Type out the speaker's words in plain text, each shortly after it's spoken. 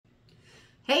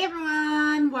Hey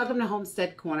everyone, welcome to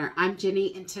Homestead Corner. I'm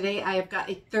Ginny and today I have got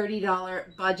a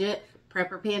 $30 budget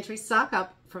prepper pantry stock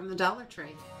up from the Dollar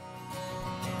Tree.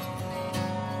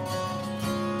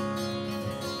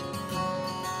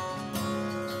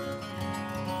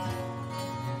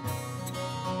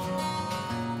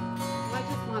 I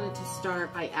just wanted to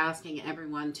start by asking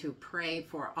everyone to pray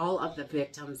for all of the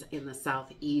victims in the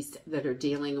Southeast that are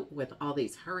dealing with all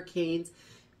these hurricanes,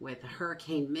 with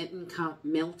Hurricane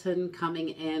Milton coming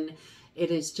in.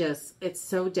 It's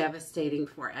so devastating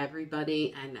for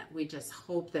everybody, and we just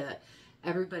hope that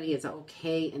everybody is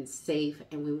okay and safe,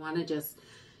 and we want to just,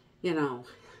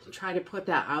 try to put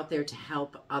that out there to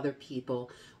help other people.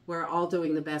 We're all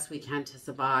doing the best we can to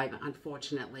survive.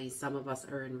 Unfortunately, some of us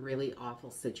are in really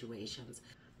awful situations.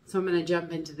 So I'm going to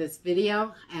jump into this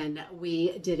video, and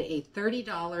we did a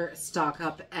 $30 stock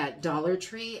up at Dollar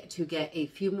Tree to get a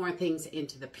few more things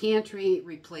into the pantry,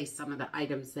 replace some of the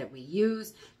items that we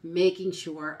use, making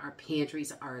sure our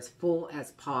pantries are as full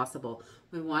as possible.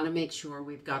 We want to make sure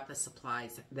we've got the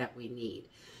supplies that we need.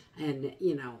 And,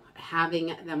 having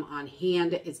them on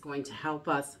hand is going to help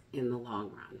us in the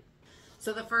long run.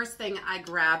 So the first thing I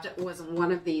grabbed was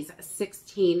one of these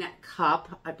 16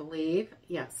 cup, I believe.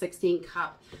 Yeah, 16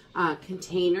 cup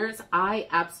containers. I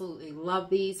absolutely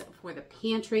love these for the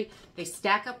pantry. They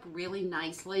stack up really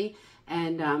nicely,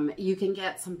 and you can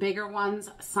get some bigger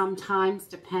ones sometimes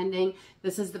depending.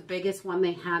 This is the biggest one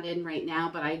they had in right now,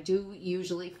 but I do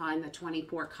usually find the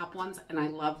 24 cup ones, and I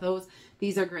love those.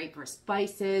 These are great for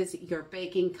spices, your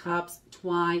baking cups,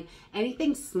 twine,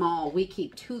 anything small. We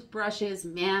keep toothbrushes,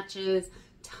 matches,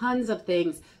 tons of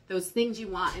things, those things you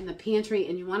want in the pantry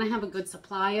and you want to have a good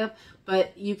supply of,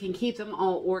 but you can keep them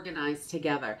all organized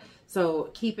together.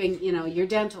 So keeping, your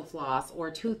dental floss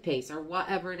or toothpaste or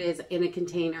whatever it is in a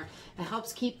container, it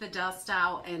helps keep the dust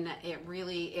out, and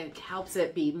it helps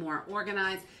it be more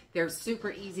organized. They're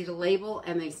super easy to label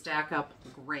and they stack up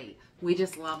great. We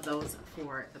just love those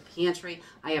for the pantry.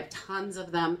 I have tons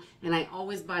of them, and I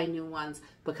always buy new ones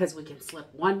because we can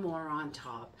slip one more on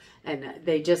top, and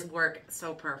they just work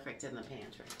so perfect in the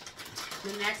pantry.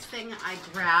 The next thing I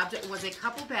grabbed was a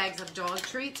couple bags of dog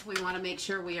treats. We want to make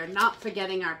sure we are not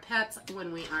forgetting our pets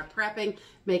when we are prepping,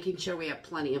 making sure we have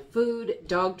plenty of food,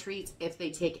 dog treats if they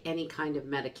take any kind of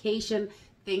medication,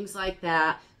 things like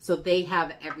that, so they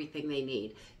have everything they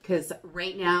need. Because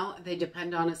right now, they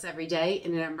depend on us every day.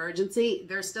 In an emergency,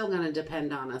 they're still going to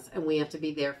depend on us, and we have to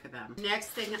be there for them. Next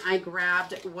thing I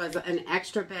grabbed was an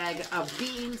extra bag of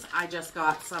beans. I just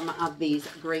got some of these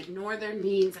Great Northern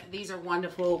beans. These are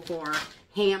wonderful for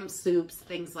ham soups,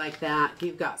 things like that. If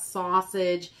you've got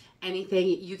sausage,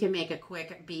 anything, you can make a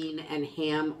quick bean and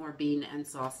ham or bean and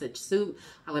sausage soup.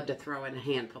 I love to throw in a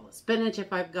handful of spinach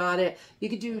if I've got it. You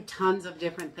could do tons of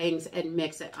different things and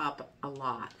mix it up a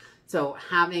lot. So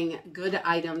having good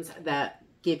items that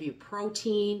give you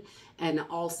protein and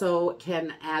also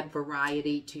can add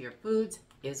variety to your foods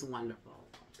is wonderful.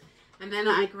 And then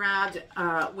I grabbed,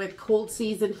 with cold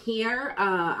season here,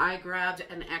 I grabbed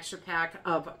an extra pack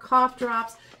of cough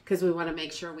drops because we want to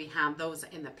make sure we have those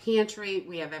in the pantry.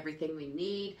 We have everything we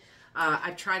need.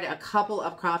 I've tried a couple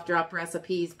of cough drop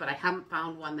recipes, but I haven't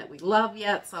found one that we love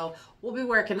yet, so we'll be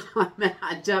working on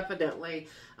that, definitely.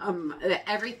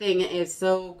 Everything is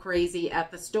so crazy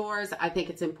at the stores. I think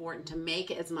it's important to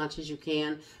make as much as you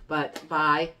can, but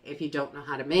buy if you don't know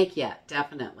how to make yet,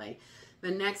 definitely.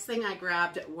 The next thing I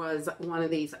grabbed was one of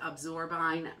these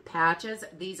Absorbine patches.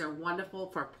 These are wonderful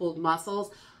for pulled muscles.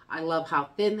 I love how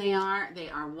thin they are. They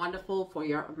are wonderful for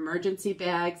your emergency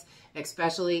bags,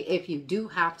 especially if you do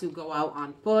have to go out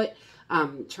on foot,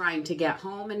 trying to get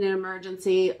home in an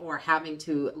emergency or having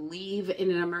to leave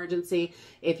in an emergency.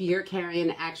 If you're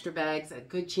carrying extra bags, a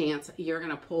good chance you're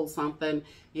going to pull something.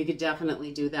 You could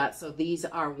definitely do that. So these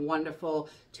are wonderful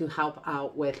to help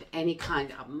out with any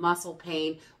kind of muscle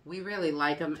pain. We really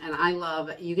like them, and I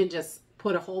love, you can just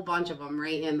put a whole bunch of them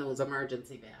right in those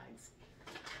emergency bags.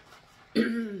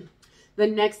 The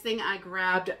next thing I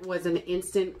grabbed was an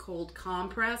instant cold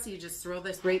compress. You just throw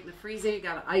this right in the freezer. You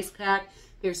got an ice pack.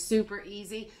 They're super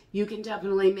easy. You can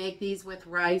definitely make these with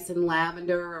rice and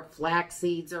lavender or flax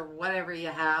seeds or whatever you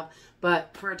have.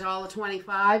 But for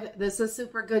 $1.25, this is a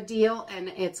super good deal, and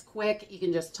it's quick. You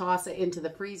can just toss it into the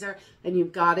freezer, and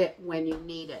you've got it when you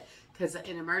need it. Because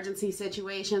in emergency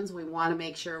situations, we want to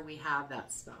make sure we have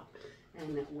that stuff,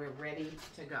 and we're ready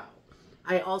to go.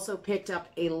 I also picked up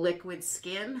a liquid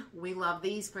skin. We love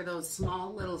these for those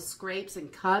small little scrapes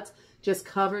and cuts. Just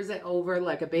covers it over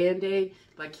like a Band-Aid,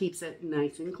 but keeps it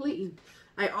nice and clean.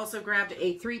 I also grabbed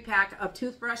a 3-pack of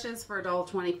toothbrushes for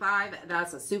 $1.25.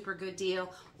 That's a super good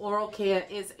deal. Oral care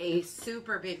is a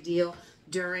super big deal.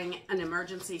 during an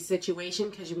emergency situation,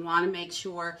 because you want to make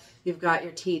sure you've got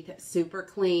your teeth super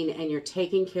clean and you're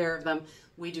taking care of them.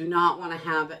 We do not want to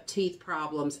have teeth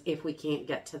problems if we can't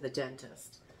get to the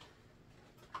dentist.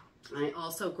 I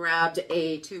also grabbed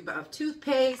a tube of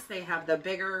toothpaste. They have the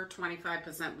bigger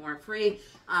 25% more free.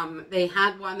 They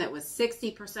had one that was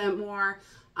 60% more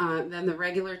than the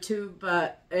regular tube,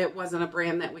 but it wasn't a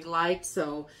brand that we liked.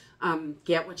 So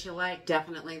get what you like.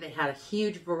 Definitely, they had a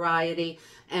huge variety.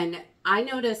 And I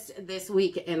noticed this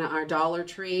week in our Dollar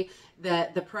Tree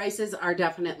that the prices are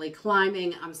definitely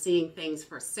climbing. I'm seeing things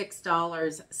for $6,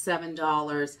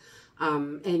 $7.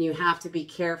 And you have to be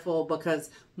careful because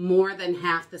more than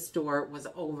half the store was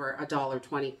over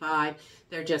 $1.25.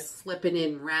 They're just slipping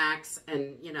in racks,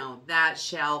 and you know, that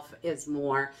shelf is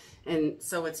more. And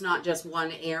so it's not just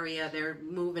one area. They're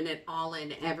moving it all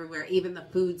in everywhere. Even the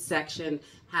food section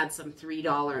had some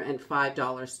 $3 and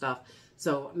 $5 stuff.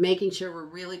 So making sure we're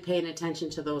really paying attention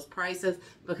to those prices,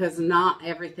 because not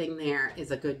everything there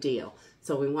is a good deal.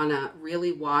 So we want to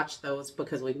really watch those,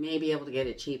 because we may be able to get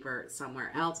it cheaper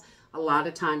somewhere else. A lot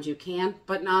of times you can,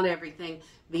 but not everything.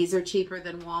 These are cheaper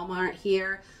than Walmart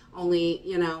here. Only,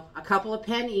 you know, a couple of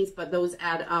pennies, but those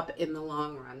add up in the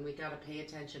long run. We got to pay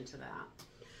attention to that.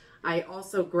 I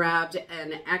also grabbed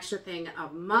an extra thing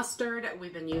of mustard.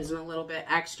 We've been using a little bit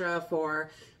extra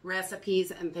for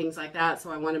recipes and things like that.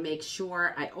 So I want to make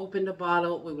sure I opened a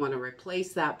bottle. We want to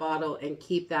replace that bottle and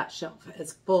keep that shelf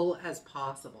as full as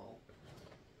possible.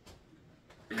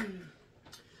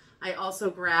 I also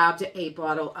grabbed a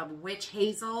bottle of witch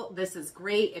hazel. This is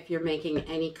great if you're making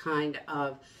any kind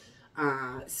of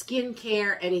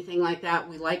skincare, anything like that.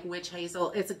 We like witch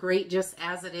hazel. It's a great just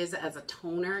as it is as a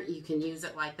toner. You can use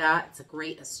it like that. It's a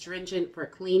great astringent for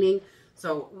cleaning.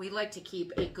 So we like to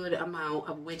keep a good amount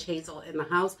of witch hazel in the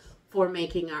house for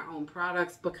making our own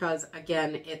products, because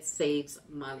again, it saves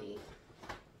money.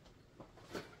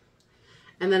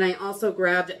 And then I also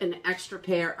grabbed an extra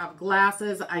pair of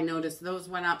glasses. I noticed those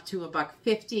went up to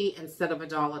 $1.50 instead of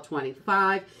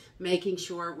 $1.25. Making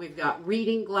sure we've got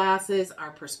reading glasses,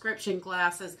 our prescription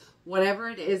glasses, whatever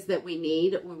it is that we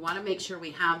need. We want to make sure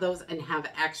we have those and have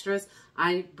extras.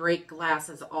 I break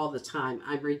glasses all the time.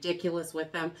 I'm ridiculous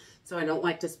with them, so I don't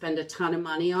like to spend a ton of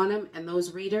money on them. And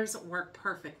those readers work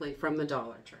perfectly from the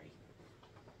Dollar Tree.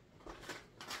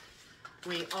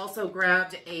 We also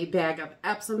grabbed a bag of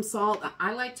Epsom salt.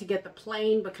 I like to get the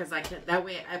plain, because I can, that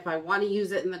way if I want to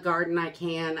use it in the garden, I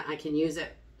can use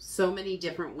it so many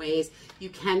different ways. You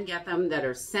can get them that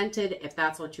are scented if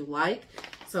that's what you like.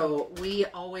 So we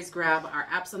always grab our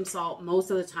Epsom salt. Most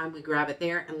of the time we grab it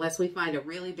there, unless we find a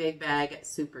really big bag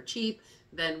super cheap,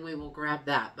 then we will grab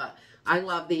that. But I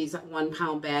love these 1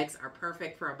 pound bags, are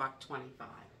perfect for $1.25.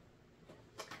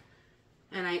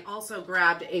 And I also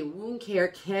grabbed a wound care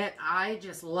kit. I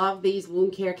just love these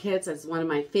wound care kits. It's one of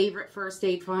my favorite first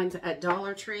aid finds at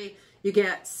Dollar Tree. You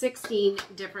get 16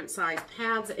 different size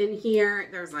pads in here.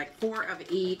 There's like 4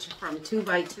 of each, from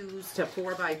 2x2s to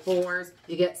 4x4s.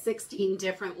 You get 16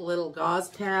 different little gauze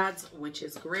pads, which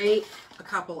is great. A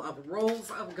couple of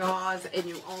rolls of gauze, and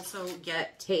you also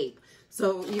get tape.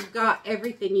 So you've got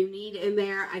everything you need in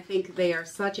there. I think they are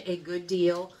such a good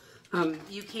deal.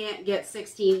 You can't get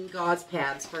 16 gauze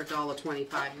pads for $1.25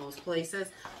 most places.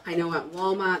 I know at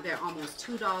Walmart they're almost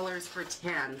 $2 for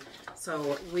 10.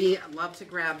 So we love to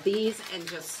grab these and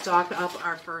just stock up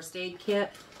our first aid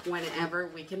kit whenever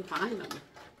we can find them.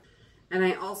 And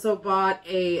I also bought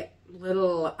a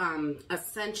little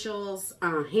essentials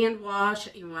hand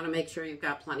wash. You want to make sure you've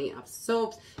got plenty of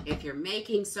soaps. If you're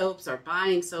making soaps or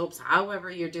buying soaps, however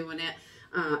you're doing it,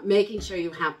 making sure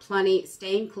you have plenty.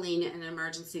 Staying clean in an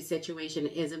emergency situation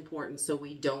is important so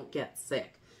we don't get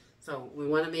sick. So we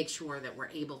want to make sure that we're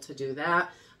able to do that.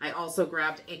 I also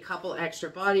grabbed a couple extra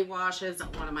body washes.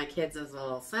 One of my kids is a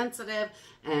little sensitive,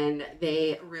 and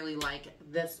they really like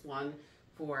this one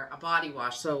for a body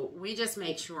wash. So we just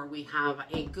make sure we have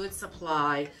a good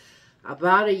supply,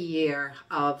 about a year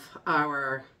of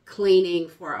our cleaning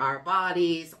for our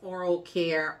bodies, oral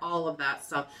care, all of that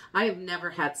stuff. I have never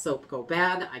had soap go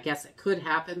bad. I guess it could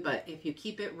happen, but if you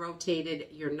keep it rotated,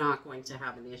 you're not going to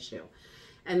have an issue.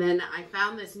 And then I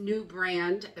found this new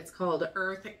brand. It's called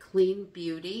Earth Clean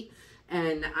Beauty.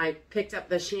 And I picked up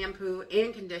the shampoo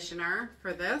and conditioner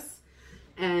for this.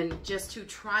 And just to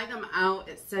try them out,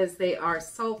 it says they are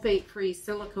sulfate-free,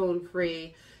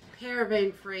 silicone-free,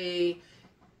 paraben-free,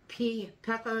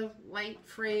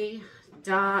 phthalate-free,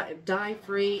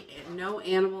 dye-free, no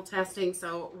animal testing.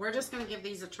 So we're just going to give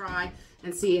these a try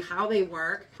and see how they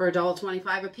work. For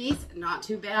 $1.25 a piece, not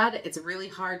too bad. It's really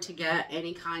hard to get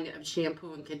any kind of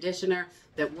shampoo and conditioner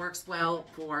that works well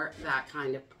for that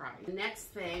kind of price. The next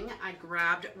thing I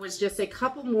grabbed was just a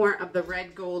couple more of the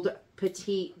Red Gold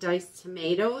Petite diced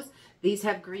tomatoes. These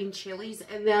have green chilies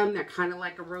in them. They're kind of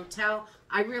like a rotel.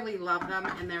 I really love them,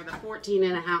 and they're the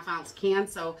 14.5-ounce can,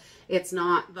 so it's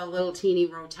not the little teeny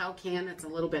rotel can. It's a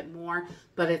little bit more,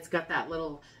 but it's got that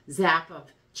little zap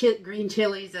of green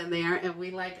chilies in there, and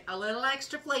we like a little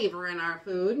extra flavor in our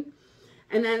food.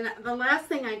 And then the last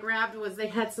thing I grabbed was they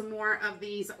had some more of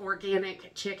these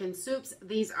organic chicken soups.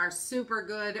 These are super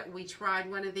good. We tried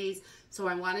one of these, so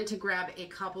I wanted to grab a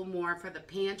couple more for the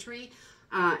pantry.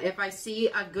 If I see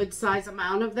a good size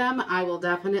amount of them, I will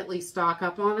definitely stock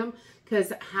up on them,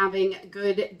 because having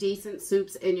good, decent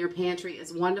soups in your pantry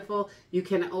is wonderful. You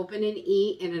can open and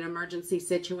eat in an emergency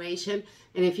situation,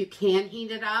 and if you can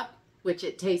heat it up, which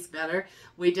it tastes better,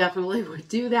 we definitely would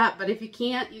do that. But if you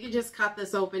can't, you can just cut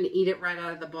this open, eat it right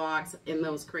out of the box in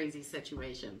those crazy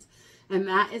situations. And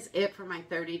that is it for my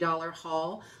 $30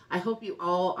 haul. I hope you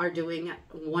all are doing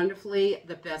wonderfully,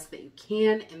 the best that you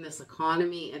can in this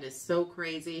economy. It is so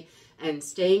crazy, and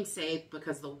staying safe,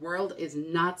 because the world is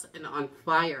nuts and on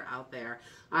fire out there.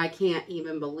 I can't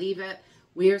even believe it.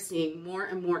 We are seeing more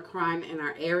and more crime in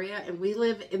our area, and we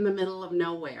live in the middle of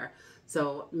nowhere.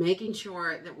 So making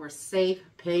sure that we're safe,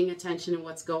 paying attention to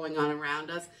what's going on around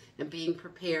us, and being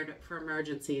prepared for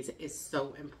emergencies is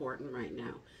so important right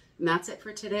now. And that's it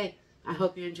for today. I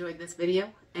hope you enjoyed this video,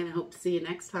 and I hope to see you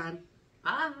next time.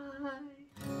 Bye!